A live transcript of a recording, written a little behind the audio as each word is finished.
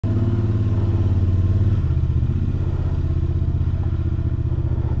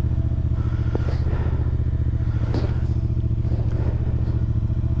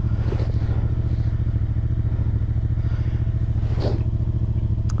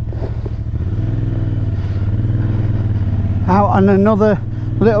Out on another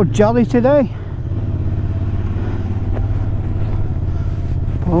little jolly today.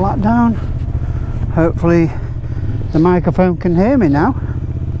 Pull that down. Hopefully the microphone can hear me now.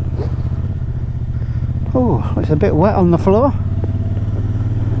 Oh, it's a bit wet on the floor.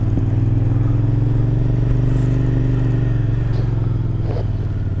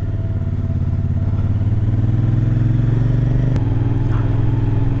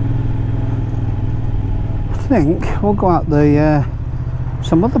 I think we'll go out the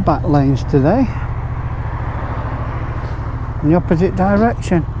some other back lanes today in the opposite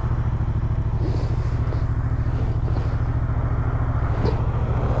direction.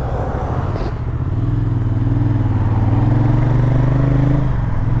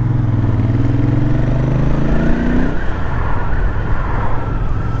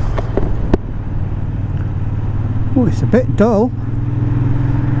 Oh, it's a bit dull.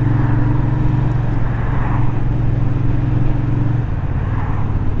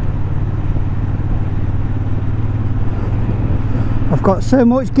 I've got so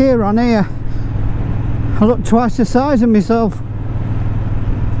much gear on here, I look twice the size of myself.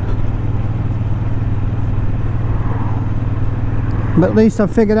 But at least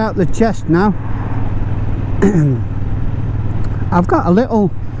I've figured out the chest now. I've got a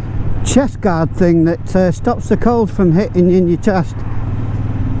little chest guard thing that stops the cold from hitting in your chest,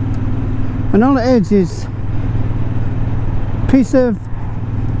 and all it is a piece of,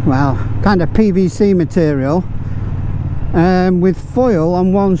 well, kind of PVC material with foil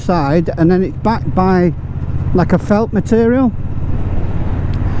on one side, and then it's backed by like a felt material,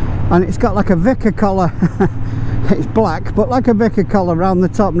 and it's got like a vicar collar. It's black, but like a vicar collar around the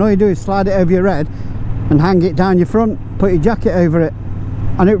top, and all you do is slide it over your head and hang it down your front, put your jacket over it,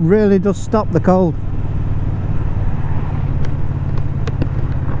 and it really does stop the cold.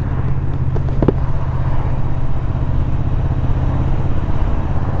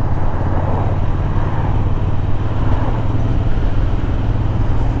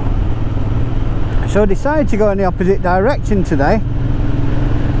 So I decided to go in the opposite direction today.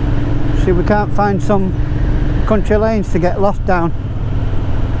 See if we can't find some country lanes to get lost down.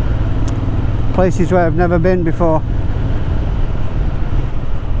 Places where I've never been before.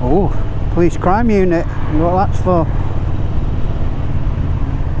 Oh, police crime unit, what that's for.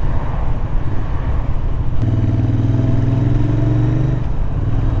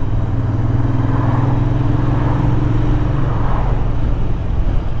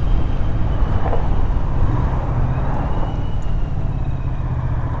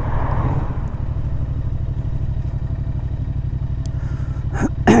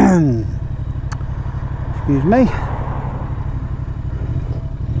 Excuse me.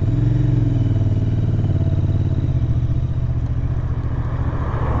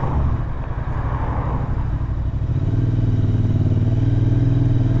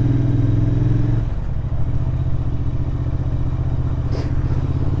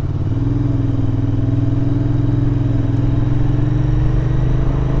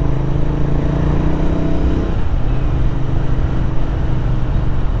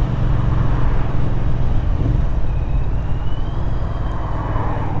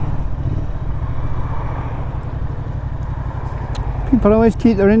 People always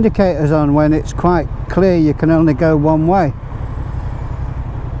keep their indicators on when it's quite clear you can only go one way.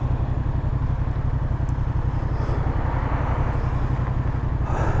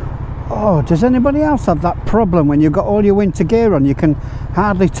 Oh, does anybody else have that problem when you've got all your winter gear on, you can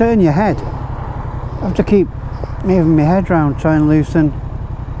hardly turn your head? I have to keep moving my head round, try and loosen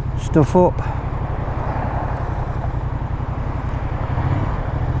stuff up.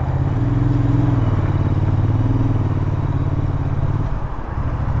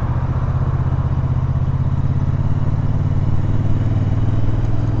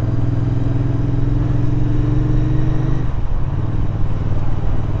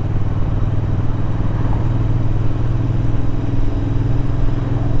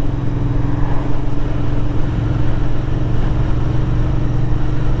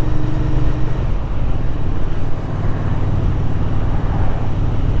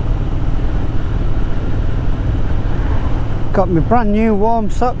 Got my brand new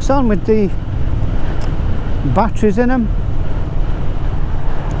warm socks on with the batteries in them.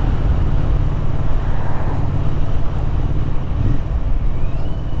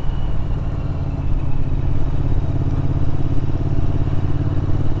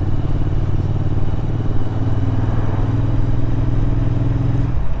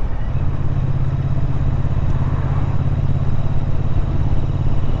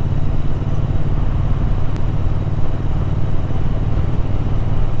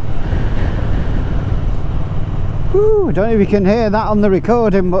 I don't know if you can hear that on the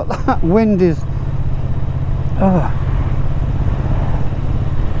recording, but that wind is...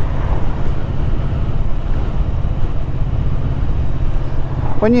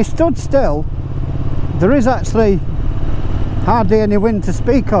 When you stood still, there is actually hardly any wind to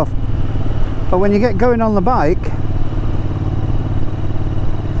speak of, but when you get going on the bike,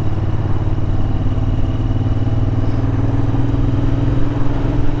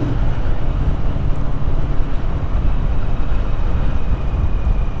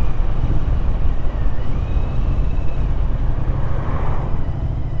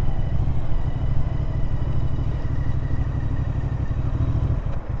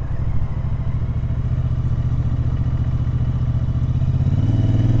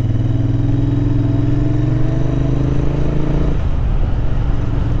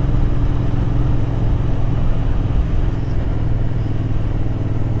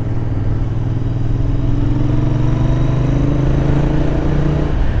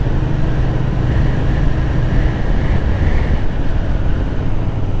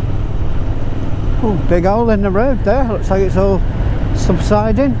 big hole in the road there, looks like it's all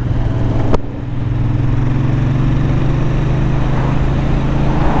subsiding.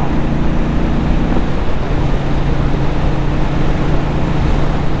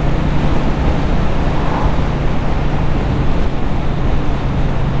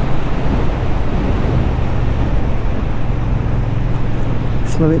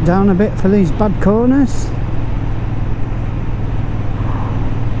 Slow it down a bit for these bad corners.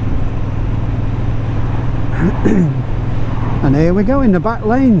 And here we go in the back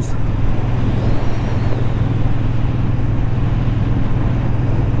lanes.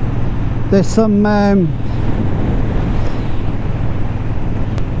 There's some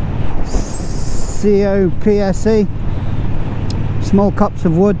COPSE, small copse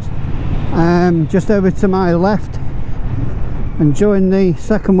of wood, just over to my left. And during the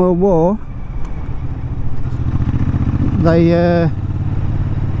Second World War, they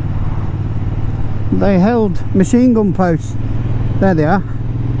held machine gun posts. There they are.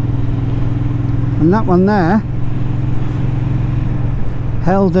 And that one there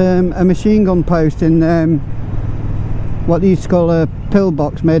held a machine gun post in what they used to call a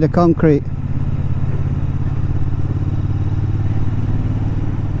pillbox made of concrete.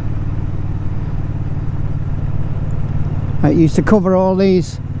 It used to cover all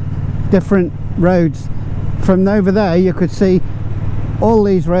these different roads. From over there you could see all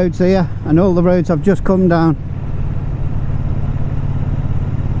these roads here and all the roads I've just come down.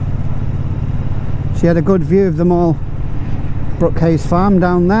 So you had a good view of them all. Brookhays Farm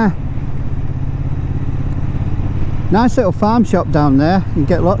down there. Nice little farm shop down there. You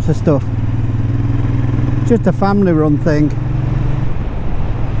get lots of stuff. Just a family run thing.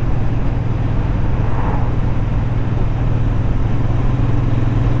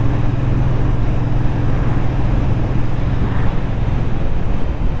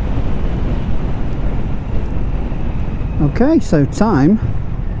 Okay, so time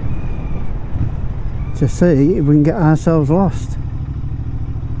to see if we can get ourselves lost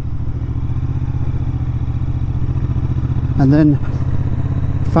and then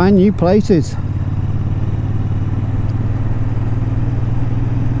find new places.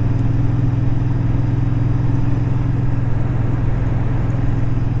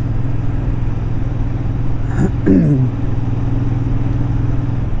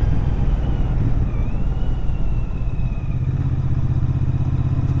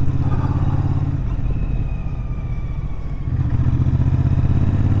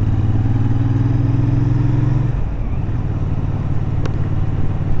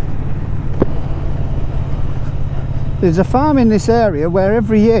 There's a farm in this area where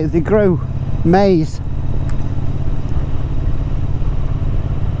every year they grow maize,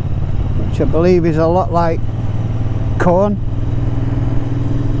 which I believe is a lot like corn,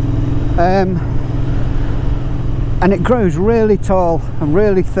 and it grows really tall and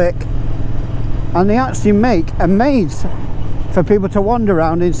really thick, and they actually make a maze for people to wander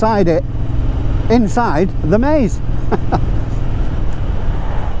around inside it, inside the maze.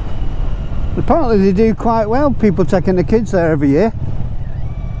 Apparently they do quite well, people taking the kids there every year.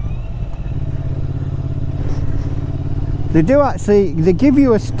 They do actually, they give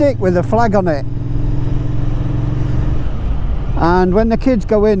you a stick with a flag on it, and when the kids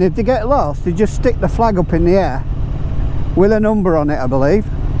go in, if they get lost, they just stick the flag up in the air with a number on it, I believe.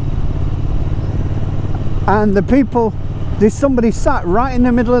 And the people, there's somebody sat right in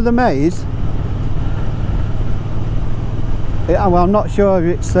the middle of the maze. Well, I'm not sure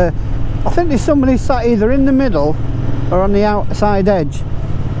if it's I think there's somebody sat either in the middle or on the outside edge,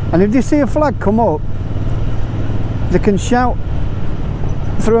 and if they see a flag come up, they can shout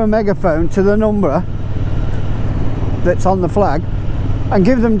through a megaphone to the number that's on the flag and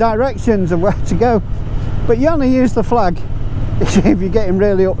give them directions of where to go. But you only use the flag if you're getting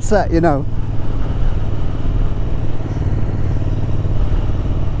really upset, you know.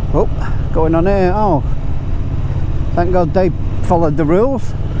 Oh, going on here. Oh, thank God they followed the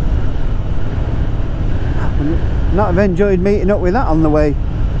rules. Not have enjoyed meeting up with that on the way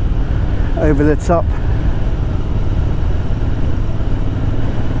over the top.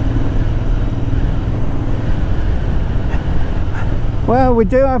 Well, we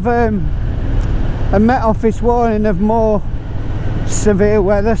do have a Met Office warning of more severe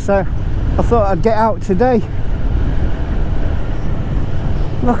weather, so I thought I'd get out today.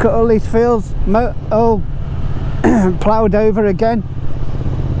 Look at all these fields, all ploughed over again.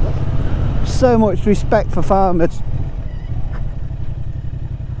 So much respect for farmers.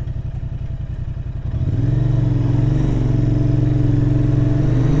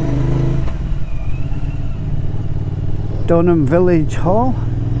 Dunham Village Hall.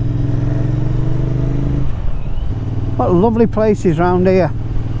 What lovely places round here.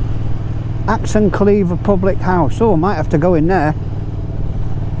 Axon Cleaver Public House. Oh, I might have to go in there.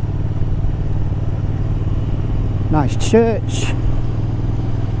 Nice church.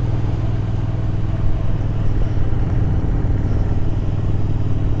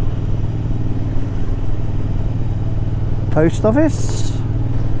 Post office.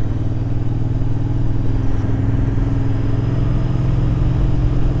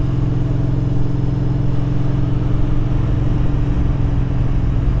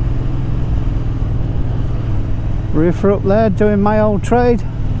 Roofer up there doing my old trade.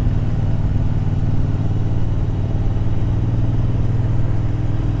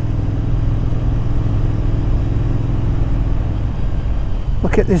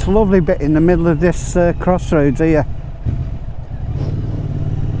 Look at this lovely bit in the middle of this crossroads here.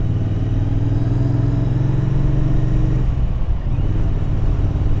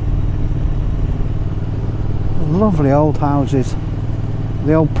 Lovely old houses,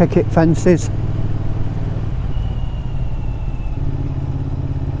 the old picket fences.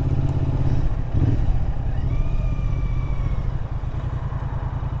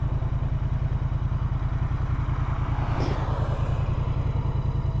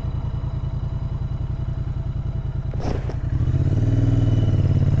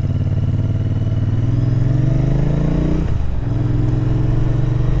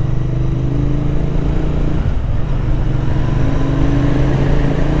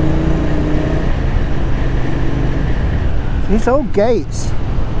 These old gates.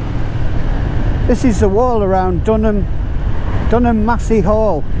 This is the wall around Dunham Massey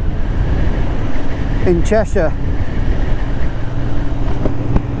Hall in Cheshire.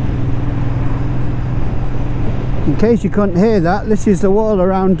 In case you couldn't hear that, this is the wall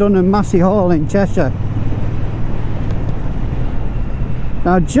around Dunham Massey Hall in Cheshire.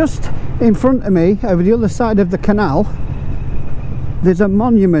 Now just in front of me, over the other side of the canal, there's a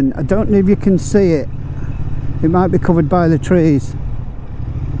monument. I don't know if you can see it. It might be covered by the trees.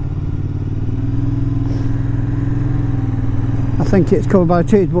 I think it's covered by the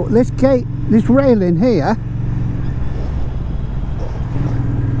trees, but this gate, this railing here,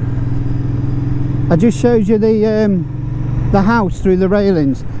 I just showed you the house through the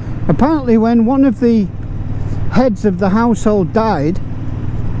railings. Apparently when one of the heads of the household died,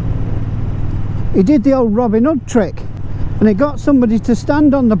 he did the old Robin Hood trick, and he got somebody to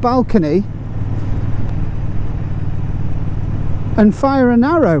stand on the balcony and fire an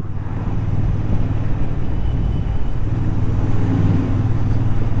arrow.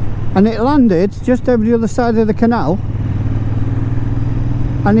 And it landed just over the other side of the canal,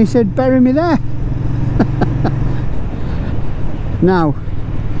 and he said, "Bury me there." Now,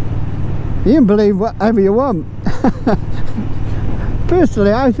 you can believe whatever you want.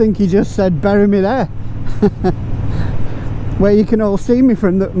 Personally, I think he just said, "Bury me there," where you can all see me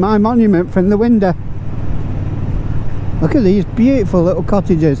from my monument from the window. Look at these beautiful little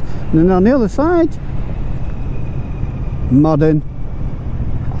cottages, and then on the other side, modern.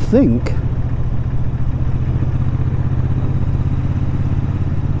 I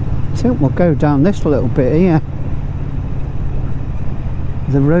think we'll go down this little bit here,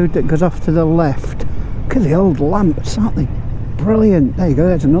 the road that goes off to the left. Look at the old lamps, aren't they brilliant? There you go,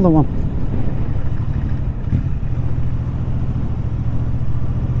 there's another one.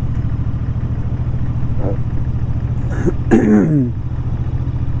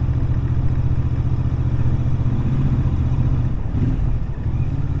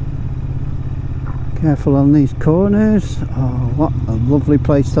 Careful on these corners. Oh, what a lovely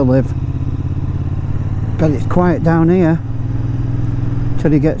place to live. Bet it's quiet down here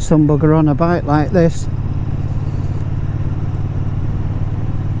till you get some bugger on a bike like this.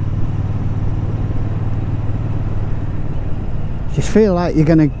 Just feel like you're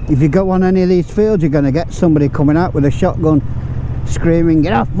gonna, if you go on any of these fields, you're gonna get somebody coming out with a shotgun screaming,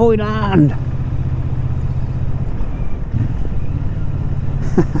 "Get off my land!"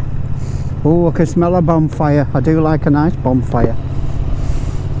 Oh, I can smell a bonfire. I do like a nice bonfire.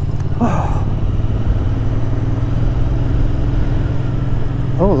 Oh,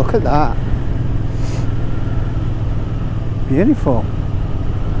 oh, look at that. Beautiful.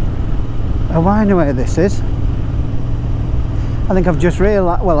 Oh, I know where this is. I think I've just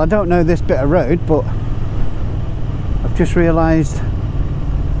realised, well, I don't know this bit of road, but I've just realised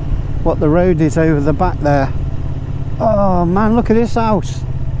what the road is over the back there. Oh man, look at this house.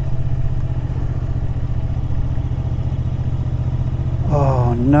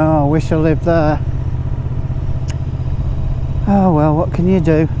 Oh no, I wish I lived there. Oh well, what can you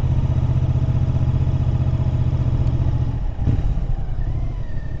do?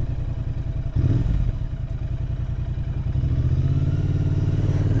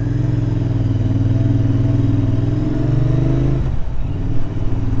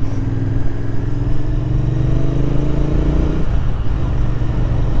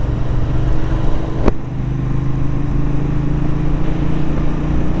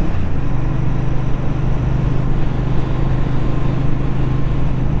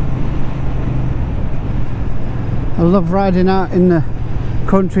 I love riding out in the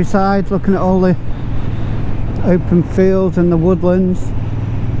countryside, looking at all the open fields and the woodlands.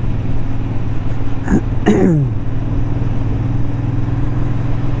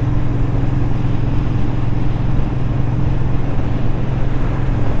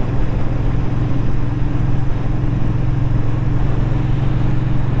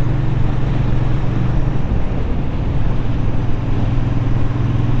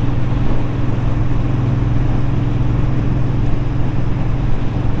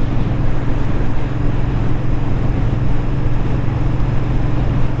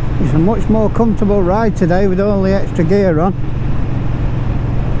 It's a much more comfortable ride today with all the extra gear on.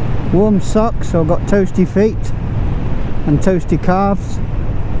 Warm socks, so I've got toasty feet and toasty calves.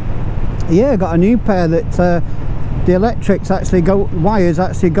 Yeah, I got a new pair that the electrics actually go, wires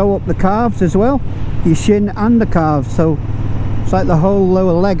actually go up the calves as well, your shin and the calves, so it's like the whole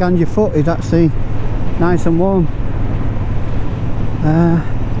lower leg and your foot is actually nice and warm. I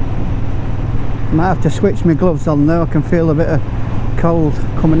might have to switch my gloves on though, I can feel a bit of cold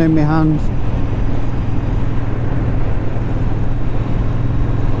coming in my hands.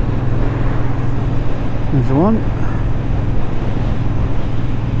 There's one.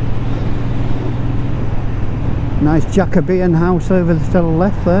 Nice Jacobean house over to the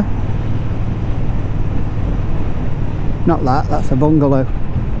left there. Not that, that's a bungalow.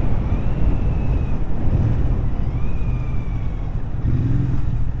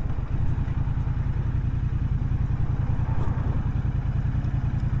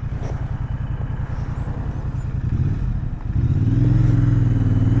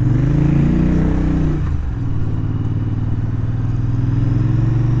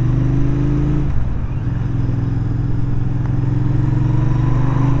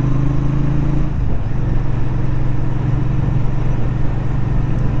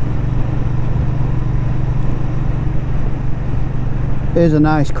 Here's a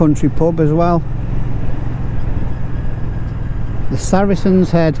nice country pub as well. The Saracen's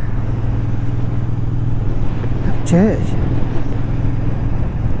Head Church.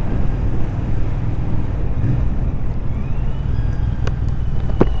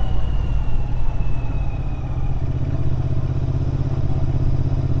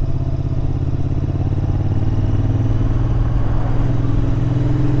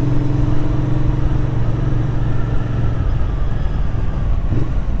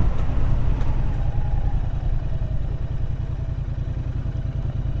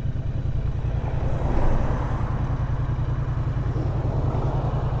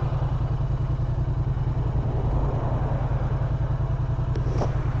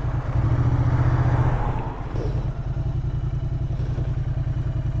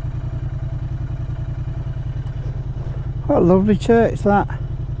 What a lovely church that.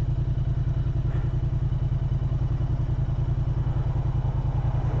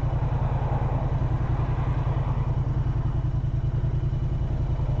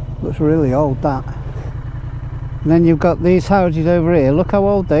 Looks really old that. And then you've got these houses over here, look how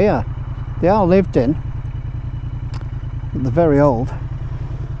old they are. They are lived in, but they're very old.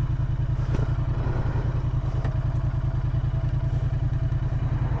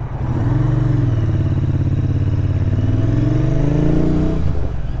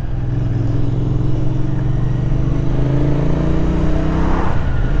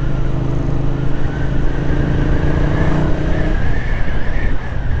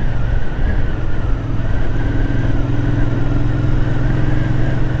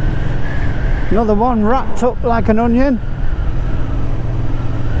 Another one wrapped up like an onion.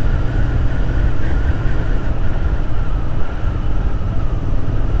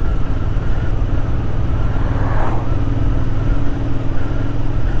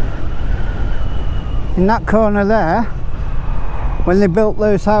 In that corner there, when they built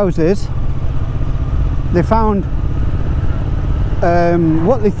those houses, they found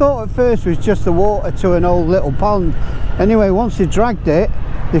what they thought at first was just the water to an old little pond. Anyway, once they dragged it,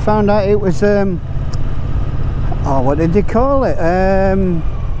 they found out it was oh, what did they call it?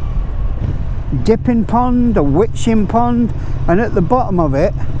 Dipping pond, a witching pond, and at the bottom of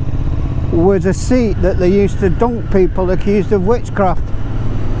it was a seat that they used to dunk people accused of witchcraft.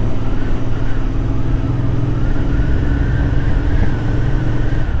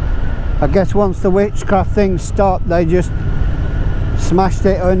 I guess once the witchcraft thing stopped, they just smashed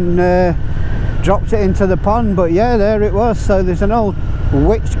it and dropped it into the pond. But yeah, there it was. So there's an old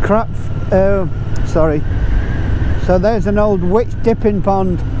witchcraft sorry, so there's an old witch dipping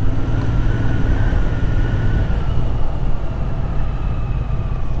pond.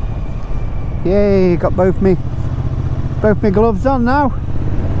 Yay, got both me gloves on now.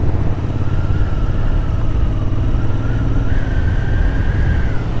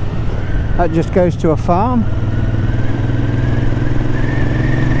 That just goes to a farm.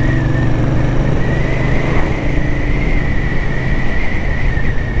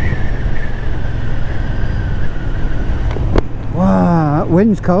 Wow, that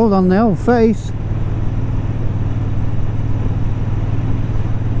wind's cold on the old face.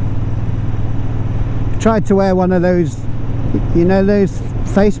 Tried to wear one of those, you know, those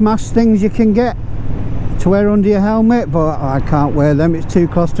face mask things you can get to wear under your helmet, but I can't wear them, it's too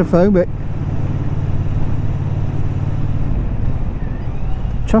claustrophobic.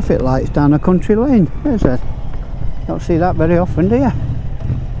 Traffic lights down a country lane. There's a, don't see that very often, do you?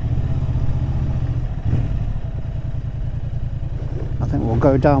 I think we'll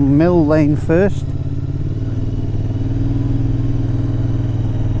go down Mill Lane first.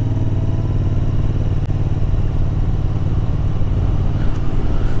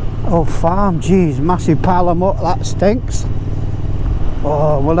 Oh, farm, geez, massive pile of muck, that stinks.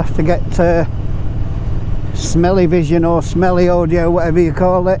 Oh, we'll have to get smelly vision or smelly audio, whatever you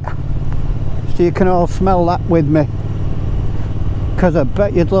call it, so you can all smell that with me, because I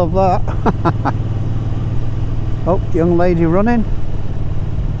bet you'd love that. Oh, young lady running.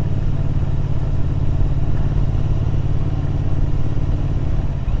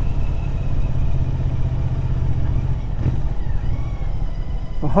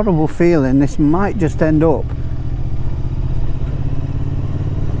 A horrible feeling this might just end up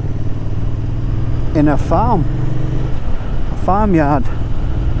in a farmyard.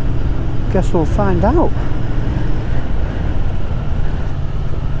 Guess we'll find out.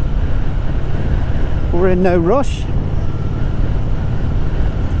 We're in no rush.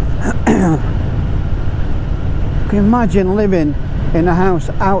 Can you imagine living in a house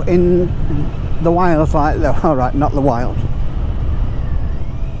out in the wilds like that? All right, not the wilds.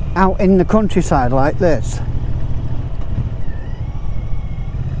 Out in the countryside like this.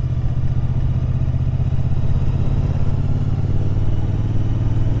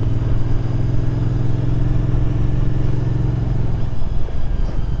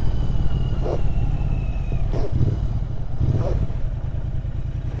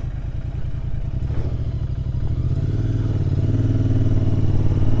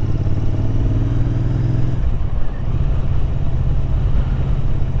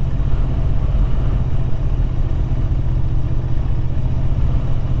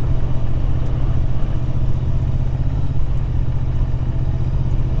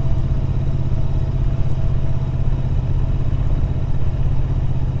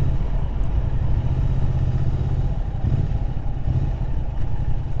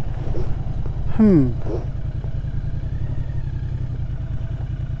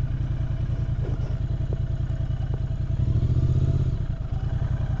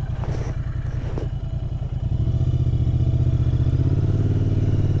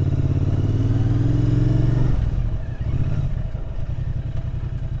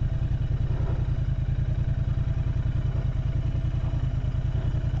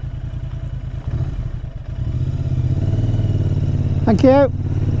 Thank you.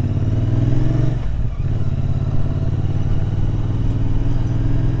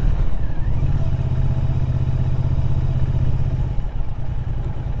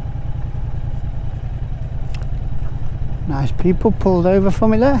 Nice people pulled over for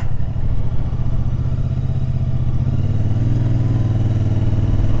me there.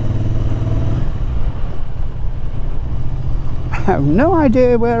 I have no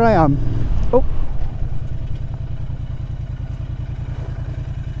idea where I am. Oh,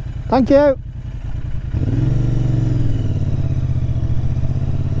 thank you.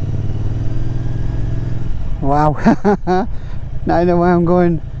 Wow. Now I know where I'm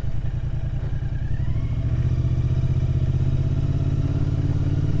going.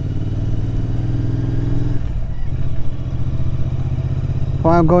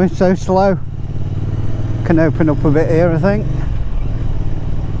 Why I'm going so slow. Can open up a bit here, I think.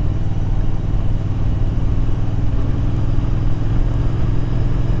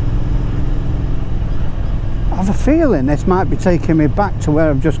 I have a feeling this might be taking me back to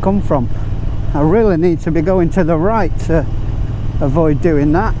where I've just come from. I really need to be going to the right to avoid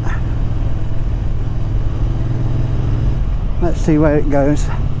doing that. Let's see where it goes.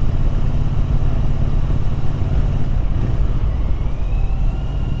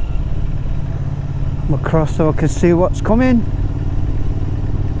 I'm across so I can see what's coming.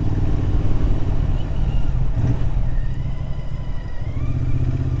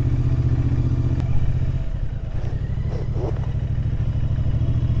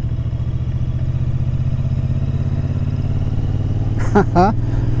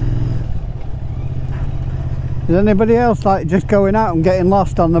 Is anybody else like just going out and getting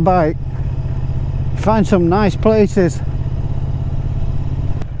lost on the bike? Find some nice places.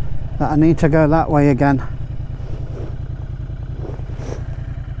 That I need to go that way again.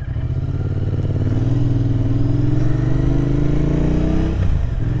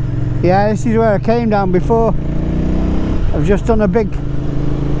 Yeah, this is where I came down before. I've just done a big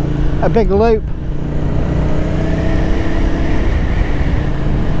loop.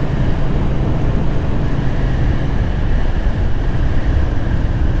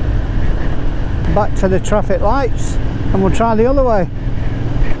 Back to the traffic lights and we'll try the other way,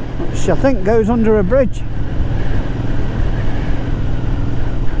 which I think goes under a bridge.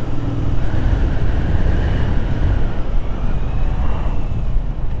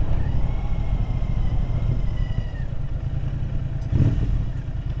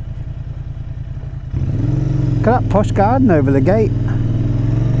 Look at that posh garden over the gate.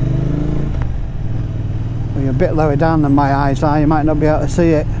 Well, you're a bit lower down than my eyes are, you might not be able to see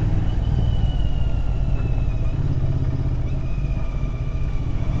it.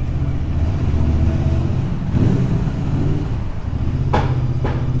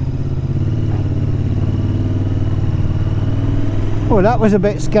 Oh, that was a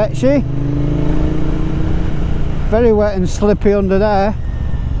bit sketchy. Very wet and slippy under there.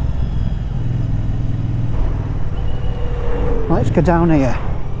 Let's go down here.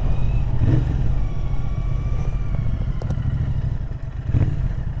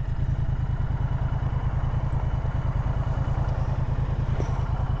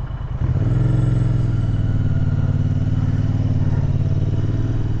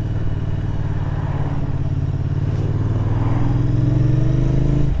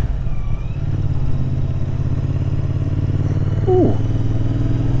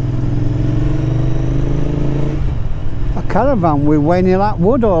 Caravan with Wainilak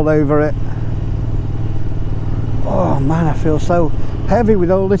wood all over it. Oh man, I feel so heavy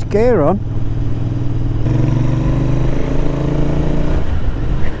with all this gear on.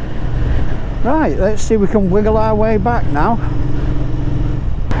 Right, let's see if we can wiggle our way back now.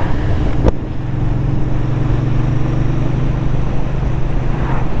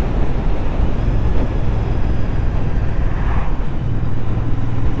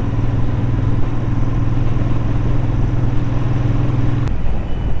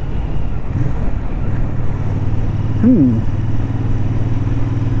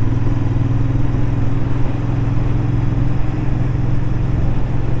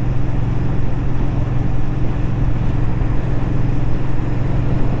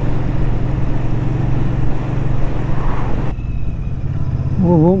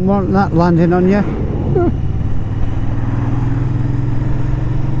 We won't want that landing on you.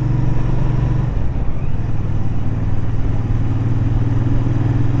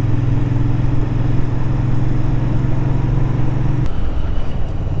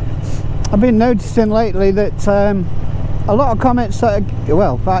 I've been noticing lately that a lot of comments that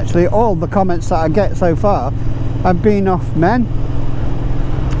well, actually all the comments that I get so far have been off men.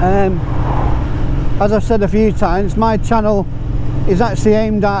 As I've said a few times, my channel is actually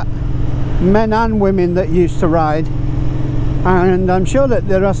aimed at men and women that used to ride, and I'm sure that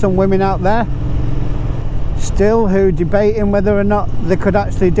there are some women out there still who are debating whether or not they could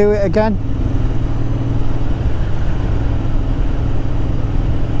actually do it again.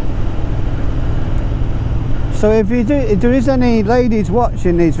 So if there is any ladies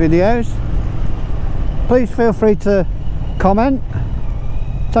watching these videos, please feel free to comment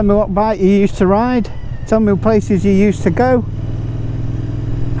Tell me what bike you used to ride. Tell me places you used to go.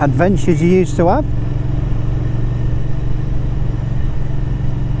 Adventures you used to have.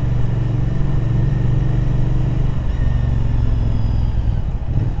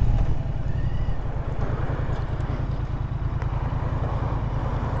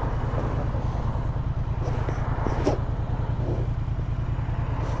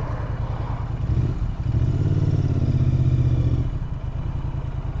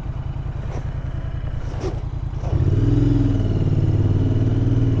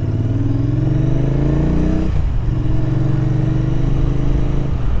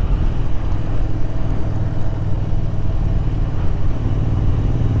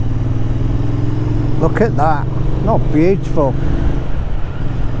 Look at that, not beautiful.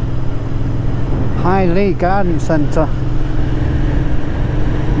 Highly Garden Centre.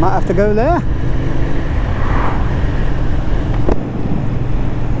 Might have to go there.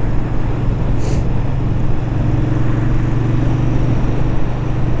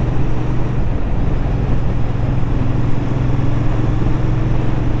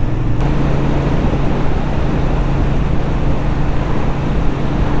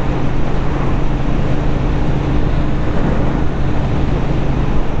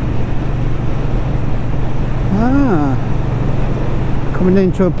 Coming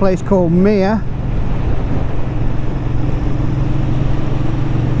into a place called Mere.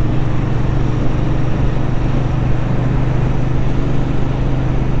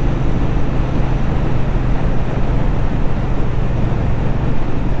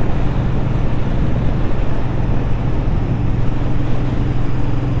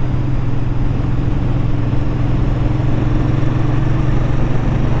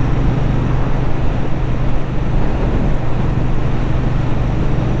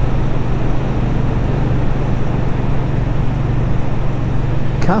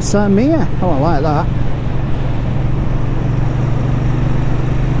 Casa Mia. Oh, I like that.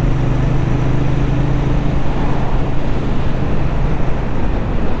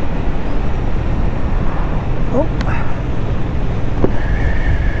 Oh.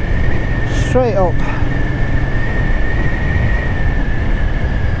 Straight up.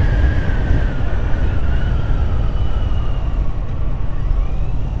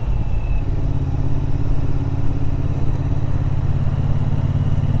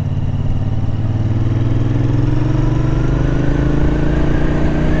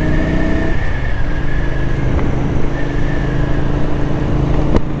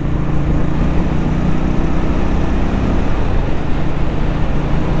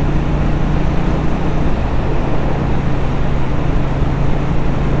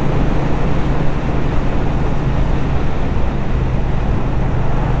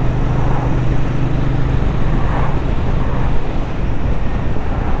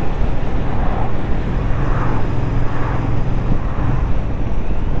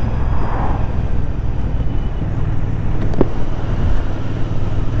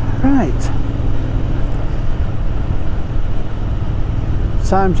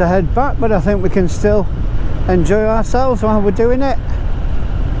 Time to head back, but I think we can still enjoy ourselves while we're doing it.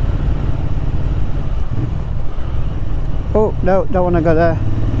 Oh no, don't want to go there.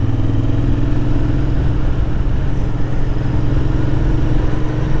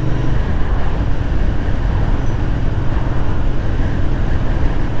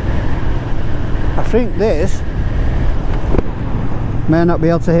 I think this may not be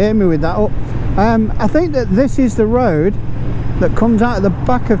able to hear me with that up. I think that this is the road that comes out of the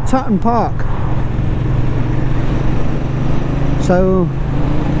back of Tatton Park. So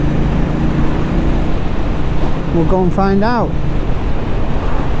we'll go and find out.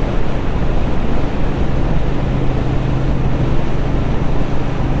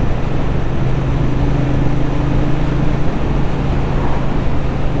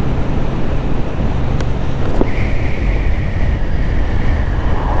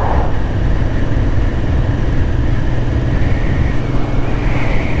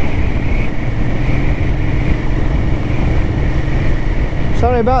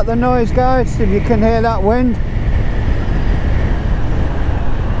 Sorry about the noise, guys, if you can hear that wind.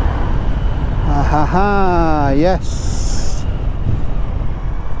 Ha ha, yes.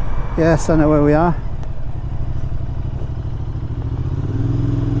 Yes, I know where we are.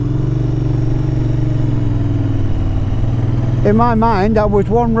 In my mind, I was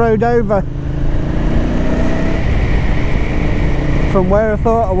one road over from where I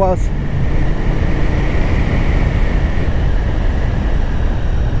thought I was.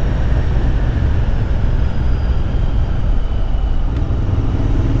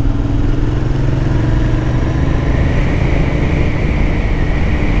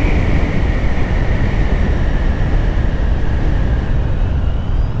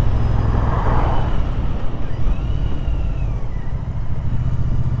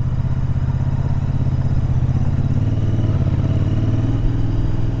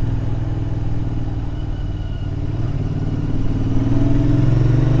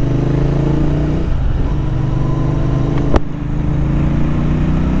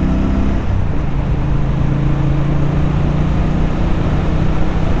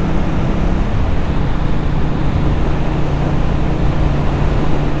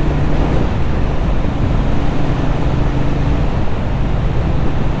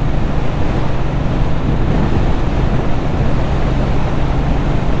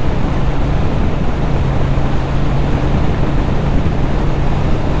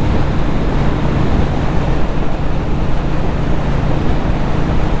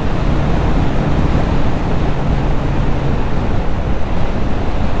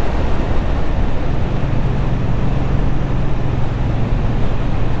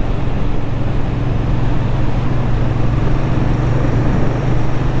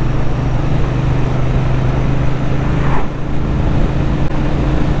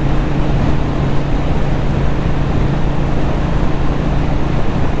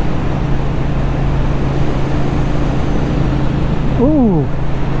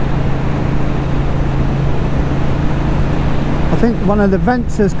 one of the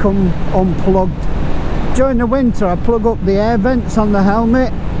vents has come unplugged. During the winter I plug up the air vents on the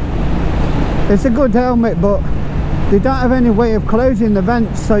helmet. It's a good helmet, but they don't have any way of closing the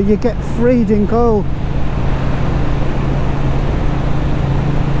vents, so you get freezing cold.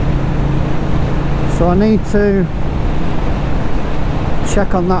 So I need to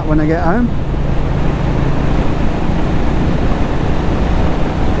check on that when I get home.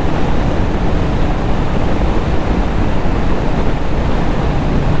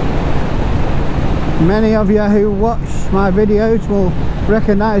 Many of you who watch my videos will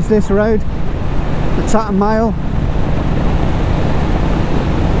recognise this road, the Tatton Mile.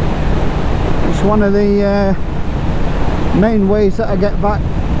 It's one of the main ways that I get back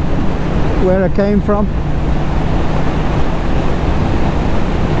where I came from.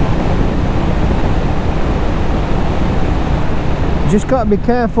 Just got to be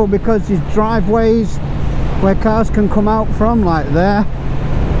careful because there's driveways where cars can come out from, like there.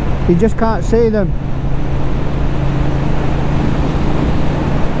 You just can't see them.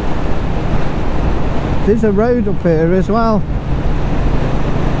 There's a road up here as well.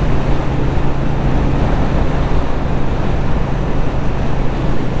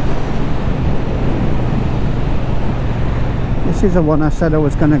 This is the one I said I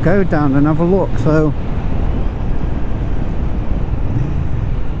was going to go down and have a look, so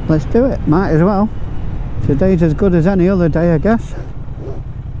let's do it. Might as well. Today's as good as any other day, I guess.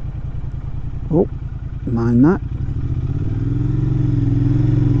 Oh, mind that.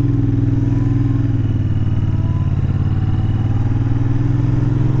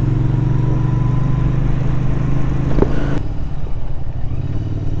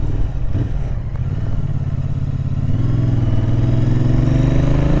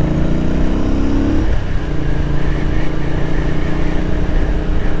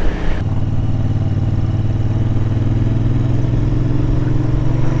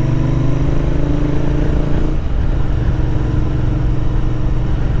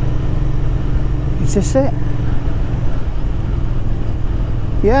 Is this it?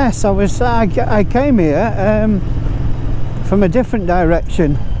 Yes, I came here from a different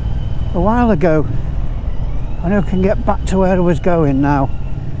direction a while ago. I know I can get back to where I was going now.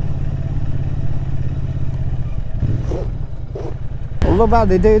 I love how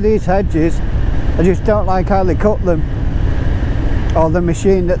they do these hedges. I just don't like how they cut them, or the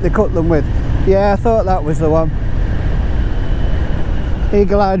machine that they cut them with. Yeah, I thought that was the one.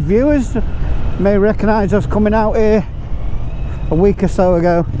 Eagle-eyed viewers may recognise us coming out here a week or so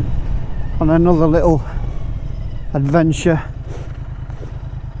ago on another little adventure.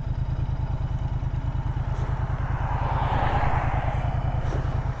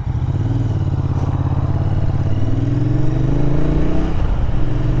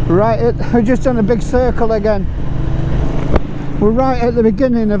 Right, we've just done a big circle again. We're right at the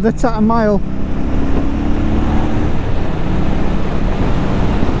beginning of the Tatton Mile.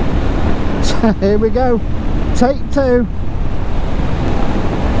 So here we go, take two.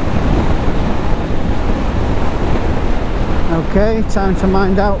 Okay, time to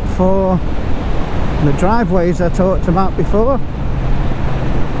mind out for the driveways I talked about before.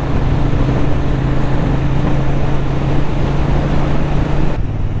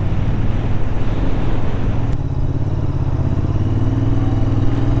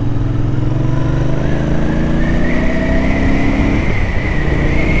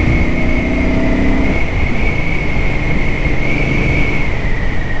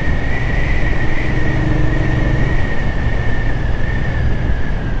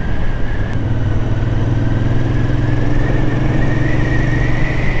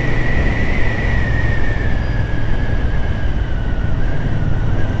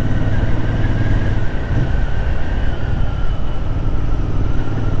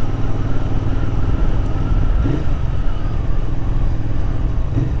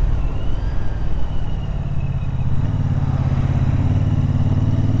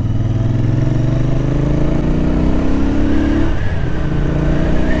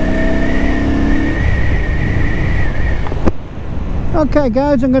 Okay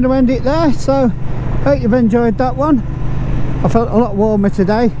guys, I'm going to end it there, so hope you've enjoyed that one. I felt a lot warmer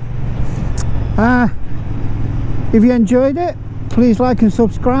today. If you enjoyed it, please like and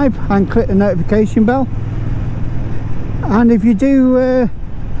subscribe and click the notification bell. And if you do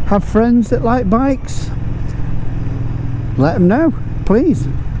have friends that like bikes, let them know, please.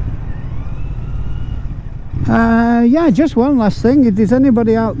 Yeah, just one last thing. If there's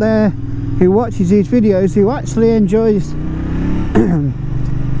anybody out there who watches these videos who actually enjoys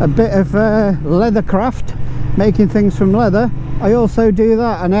a bit of leather craft, making things from leather, I also do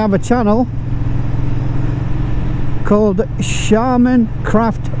that, and I have a channel called Shaman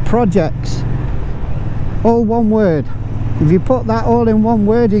Craft Projects, all one word. If you put that all in one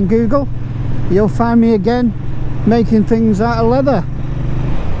word in Google, you'll find me again making things out of leather.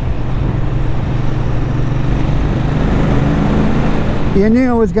 You knew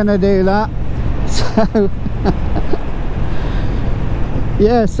I was going to do that, so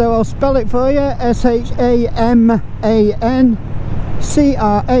yeah, so I'll spell it for you.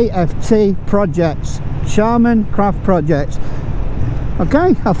 ShamanCraft Projects, Shaman Craft Projects.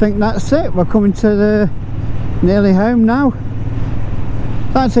 Okay, I think that's it. We're coming to the nearly home now.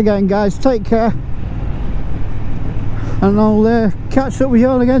 Thanks again, guys. Take care, and I'll catch up with you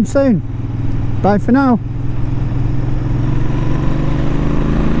all again soon. Bye for now.